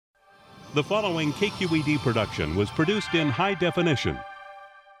The following KQED production was produced in high definition.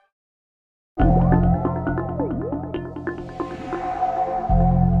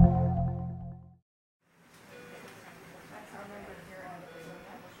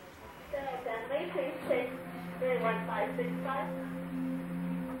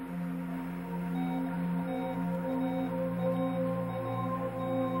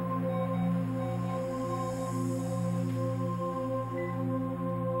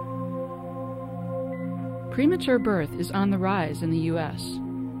 Premature birth is on the rise in the U.S.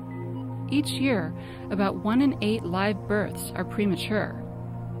 Each year, about 1 in 8 live births are premature.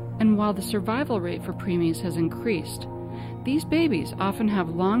 And while the survival rate for preemies has increased, these babies often have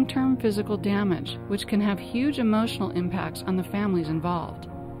long-term physical damage, which can have huge emotional impacts on the families involved.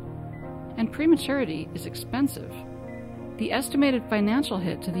 And prematurity is expensive. The estimated financial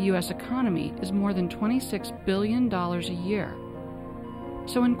hit to the U.S. economy is more than $26 billion a year.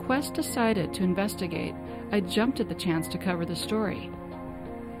 So when Quest decided to investigate, I jumped at the chance to cover the story.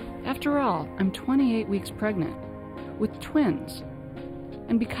 After all, I'm 28 weeks pregnant, with twins.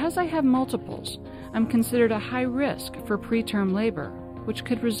 And because I have multiples, I'm considered a high risk for preterm labor, which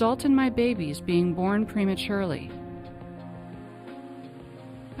could result in my babies being born prematurely.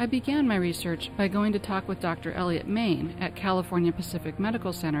 I began my research by going to talk with Dr. Elliot Main at California Pacific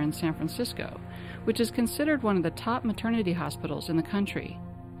Medical Center in San Francisco, which is considered one of the top maternity hospitals in the country.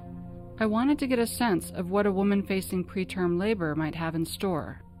 I wanted to get a sense of what a woman facing preterm labor might have in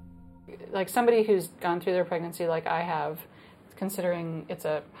store. Like somebody who's gone through their pregnancy like I have, considering it's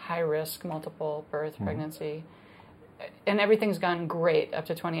a high-risk multiple birth pregnancy, and everything's gone great up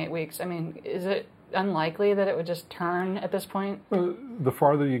to 28 weeks. I mean, is it unlikely that it would just turn at this point? Well, the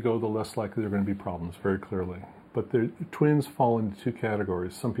farther you go, the less likely there are going to be problems, very clearly. But the twins fall into two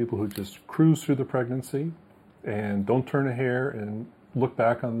categories. Some people who just cruise through the pregnancy and don't turn a hair and look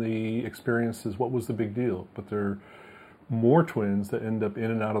back on the experience as what was the big deal. But there are more twins that end up in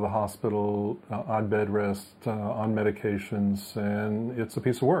and out of the hospital, on bed rest, on medications, and it's a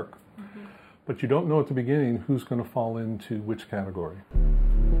piece of work. Mm-hmm. But you don't know at the beginning who's going to fall into which category.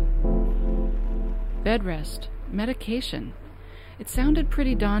 Bed rest, medication. It sounded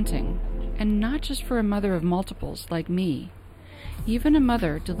pretty daunting, and not just for a mother of multiples like me. Even a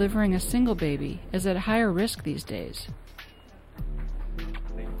mother delivering a single baby is at higher risk these days.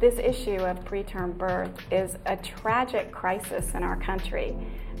 This issue of preterm birth is a tragic crisis in our country.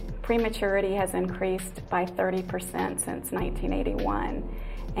 Prematurity has increased by 30% since 1981,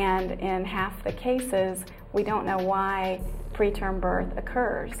 and in half the cases, we don't know why preterm birth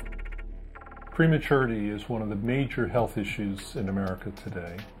occurs. Prematurity is one of the major health issues in America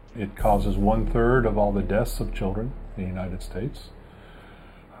today. It causes 1/3 of all the deaths of children in the United States,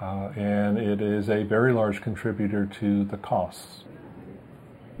 and it is a very large contributor to the costs.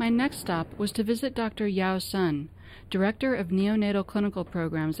 My next stop was to visit Dr. Yao Sun, Director of Neonatal Clinical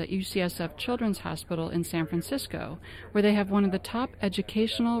Programs at UCSF Children's Hospital in San Francisco, where they have one of the top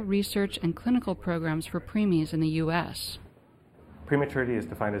educational, research, and clinical programs for preemies in the U.S. Prematurity is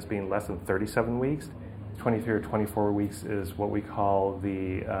defined as being less than 37 weeks. 23 or 24 weeks is what we call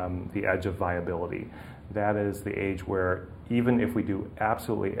the edge of viability. That is the age where even if we do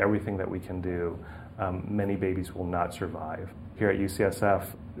absolutely everything that we can do, many babies will not survive. Here at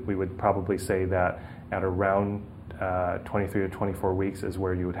UCSF, we would probably say that at around 23 to 24 weeks is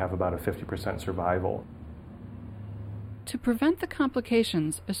where you would have about a 50% survival. To prevent the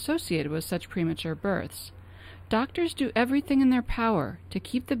complications associated with such premature births, doctors do everything in their power to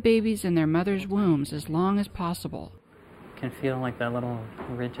keep the babies in their mother's wombs as long as possible. Can feel like that little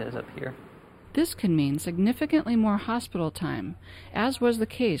ridges up here. This can mean significantly more hospital time, as was the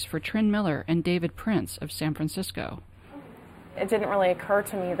case for Trin Miller and David Prince of San Francisco. It didn't really occur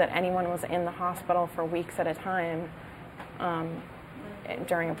to me that anyone was in the hospital for weeks at a time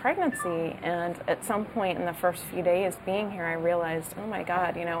during a pregnancy, and at some point in the first few days being here, I realized, oh my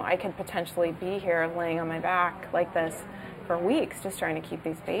God, I could potentially be here laying on my back like this for weeks just trying to keep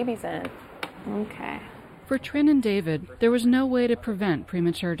these babies in. Okay. For Trin and David, there was no way to prevent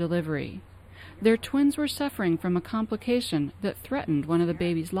premature delivery. Their twins were suffering from a complication that threatened one of the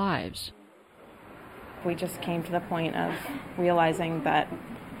baby's lives. We just came to the point of realizing that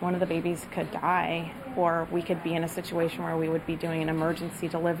one of the babies could die, or we could be in a situation where we would be doing an emergency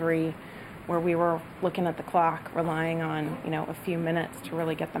delivery where we were looking at the clock, relying on, a few minutes to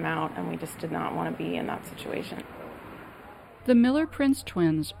really get them out, and we just did not want to be in that situation. The Miller-Prince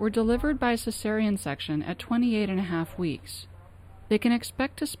twins were delivered by cesarean section at 28.5 weeks. They can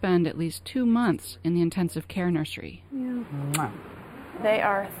expect to spend at least 2 months in the intensive care nursery. Yeah. They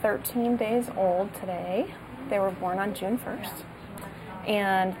are 13 days old today. They were born on June 1st.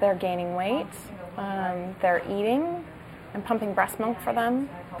 and they're gaining weight, they're eating. I'm pumping breast milk for them,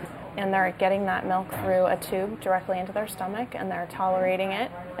 and they're getting that milk through a tube directly into their stomach, and they're tolerating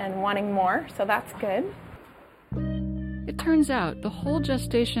it and wanting more, so that's good. It turns out the whole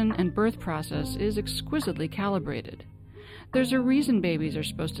gestation and birth process is exquisitely calibrated. There's a reason babies are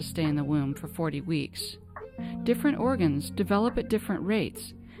supposed to stay in the womb for 40 weeks. Different organs develop at different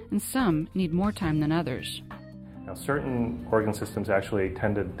rates, and some need more time than others. Now, certain organ systems actually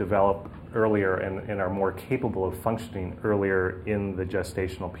tend to develop earlier and are more capable of functioning earlier in the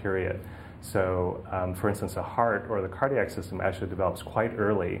gestational period. So, for instance, the heart or the cardiac system actually develops quite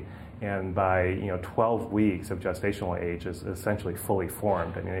early, and by 12 weeks of gestational age is essentially fully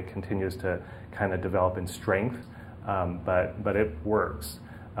formed. I mean, it continues to kind of develop in strength, but it works.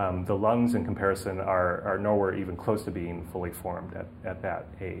 The lungs, in comparison, are nowhere even close to being fully formed at that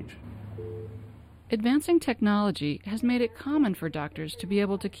age. Advancing technology has made it common for doctors to be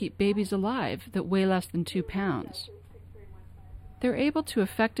able to keep babies alive that weigh less than 2 pounds. They're able to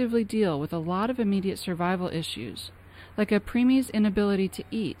effectively deal with a lot of immediate survival issues, like a preemie's inability to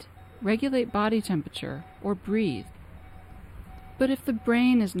eat, regulate body temperature, or breathe. But if the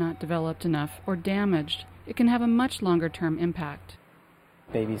brain is not developed enough or damaged, it can have a much longer-term impact.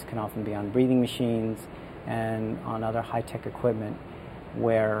 Babies can often be on breathing machines and on other high-tech equipment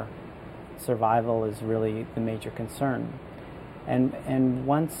where survival is really the major concern. And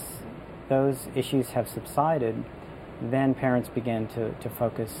once those issues have subsided, then parents begin to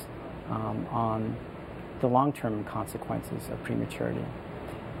focus on the long-term consequences of prematurity.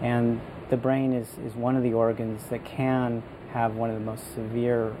 And the brain is one of the organs that can have one of the most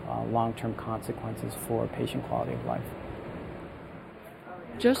severe long-term consequences for patient quality of life.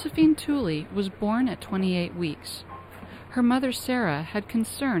 Josephine Tooley was born at 28 weeks. Her mother, Sarah, had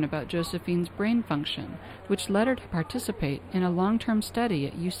concern about Josephine's brain function, which led her to participate in a long-term study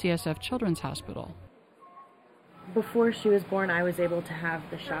at UCSF Children's Hospital. Before she was born, I was able to have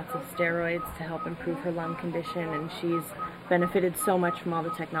the shots of steroids to help improve her lung condition, and she's benefited so much from all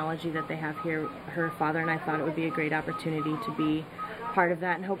the technology that they have here. Her father and I thought it would be a great opportunity to be part of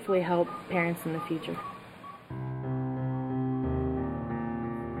that and hopefully help parents in the future.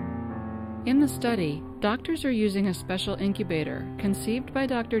 In the study, doctors are using a special incubator conceived by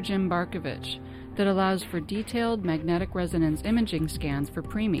Dr. Jim Barkovich that allows for detailed magnetic resonance imaging scans for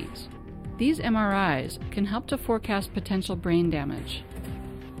preemies. These MRIs can help to forecast potential brain damage.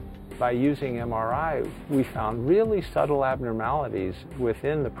 By using MRI, we found really subtle abnormalities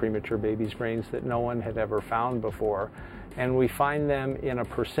within the premature baby's brains that no one had ever found before. And we find them in a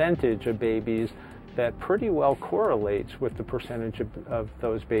percentage of babies that pretty well correlates with the percentage of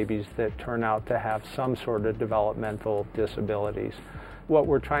those babies that turn out to have some sort of developmental disabilities. What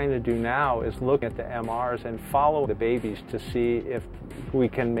we're trying to do now is look at the MRs and follow the babies to see if we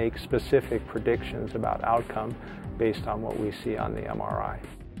can make specific predictions about outcome based on what we see on the MRI.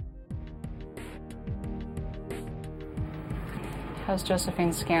 How's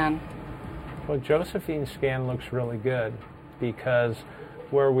Josephine's scan? Well, Josephine's scan looks really good because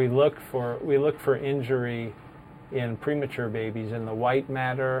where we look for injury in premature babies in the white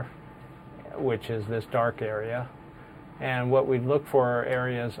matter, which is this dark area, and what we'd look for are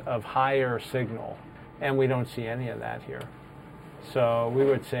areas of higher signal, and we don't see any of that here. So we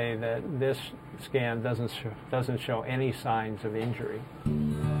would say that this scan doesn't show any signs of injury.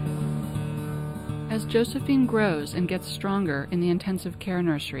 As Josephine grows and gets stronger in the intensive care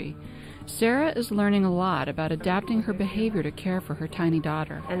nursery, Sarah is learning a lot about adapting her behavior to care for her tiny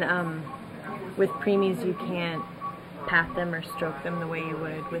daughter. And with preemies, you can't pat them or stroke them the way you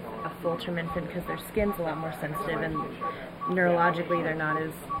would with a full-term infant because their skin's a lot more sensitive, and neurologically they're not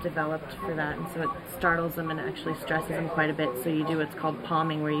as developed for that, and so it startles them and actually stresses them quite a bit. So you do what's called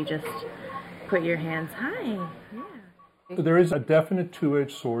palming, where you just put your hands, hi, yeah. There is a definite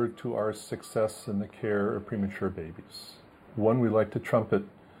two-edged sword to our success in the care of premature babies. One, we like to trumpet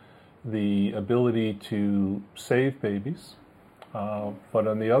the ability to save babies, but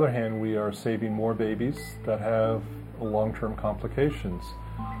on the other hand, we are saving more babies that have long-term complications.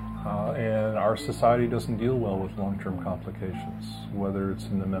 And our society doesn't deal well with long-term complications, whether it's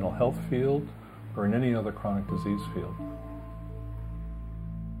in the mental health field or in any other chronic disease field.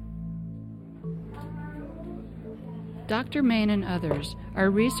 Dr. Main and others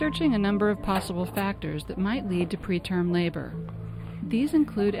are researching a number of possible factors that might lead to preterm labor. These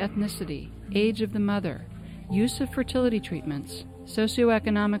include ethnicity, age of the mother, use of fertility treatments,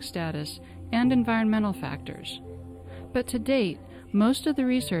 socioeconomic status, and environmental factors. But to date, most of the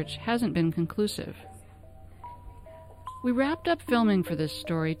research hasn't been conclusive. We wrapped up filming for this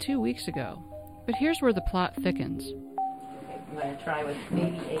story 2 weeks ago, but here's where the plot thickens. I'm going to try with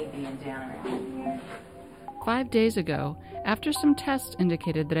baby A being down around. 5 days ago, after some tests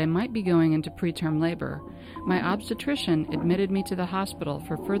indicated that I might be going into preterm labor, my obstetrician admitted me to the hospital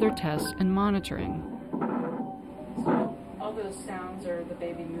for further tests and monitoring. So all those sounds are the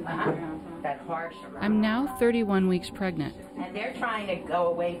baby moving around, huh? That harsh. I'm now 31 weeks pregnant. And they're trying to go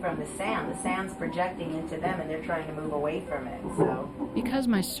away from the sound. The sound's projecting into them and they're trying to move away from it. So Because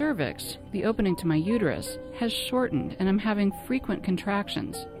my cervix, the opening to my uterus, has shortened and I'm having frequent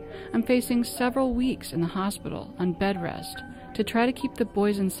contractions, I'm facing several weeks in the hospital on bed rest to try to keep the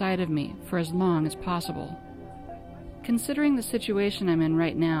boys inside of me for as long as possible. Considering the situation I'm in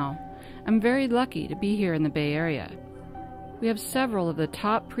right now, I'm very lucky to be here in the Bay Area. We have several of the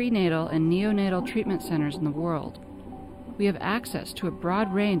top prenatal and neonatal treatment centers in the world. We have access to a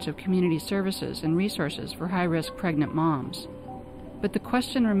broad range of community services and resources for high-risk pregnant moms. But the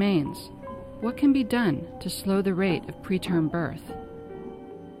question remains, what can be done to slow the rate of preterm birth?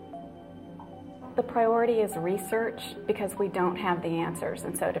 The priority is research because we don't have the answers,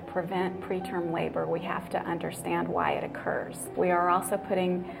 and so to prevent preterm labor we have to understand why it occurs. We are also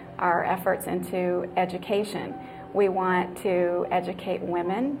putting our efforts into education. We want to educate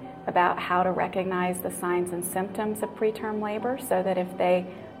women about how to recognize the signs and symptoms of preterm labor so that if they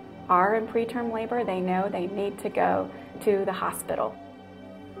are in preterm labor they know they need to go to the hospital.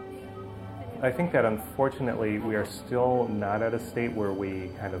 I think that unfortunately we are still not at a state where we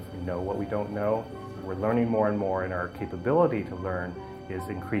kind of know what we don't know. We're learning more and more, and our capability to learn is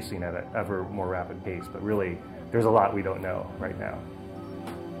increasing at an ever more rapid pace, but really there's a lot we don't know right now.